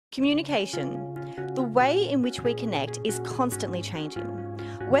Communication. The way in which we connect is constantly changing.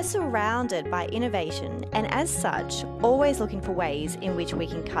 We're surrounded by innovation and as such, always looking for ways in which we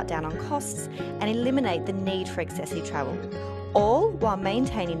can cut down on costs and eliminate the need for excessive travel, all while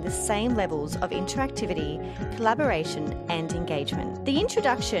maintaining the same levels of interactivity, collaboration and engagement. The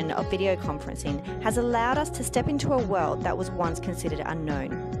introduction of video conferencing has allowed us to step into a world that was once considered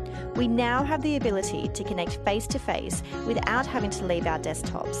unknown. We now have the ability to connect face-to-face without having to leave our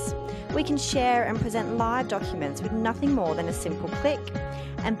desktops. We can share and present live documents with nothing more than a simple click.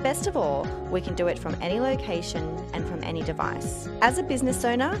 And best of all, we can do it from any location and from any device. As a business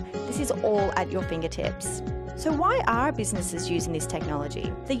owner, this is all at your fingertips. So why are businesses using this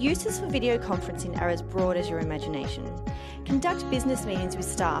technology? The uses for video conferencing are as broad as your imagination. Conduct business meetings with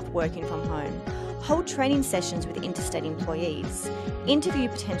staff working from home. Hold training sessions with interstate employees, interview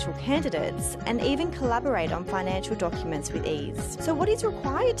potential candidates, and even collaborate on financial documents with ease. So what is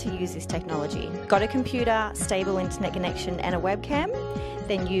required to use this technology? Got a computer, stable internet connection, and a webcam?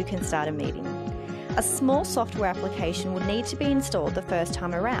 Then you can start a meeting. A small software application will need to be installed the first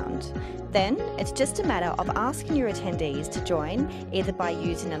time around. Then it's just a matter of asking your attendees to join either by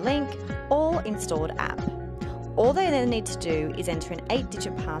using a link or installed app. All they then need to do is enter an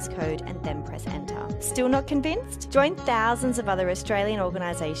 8-digit passcode and then press enter. Still not convinced? Join thousands of other Australian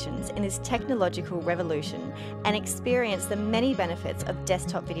organisations in this technological revolution and experience the many benefits of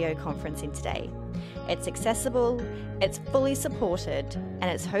desktop video conferencing today. It's accessible, it's fully supported, and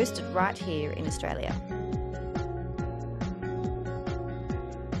it's hosted right here in Australia.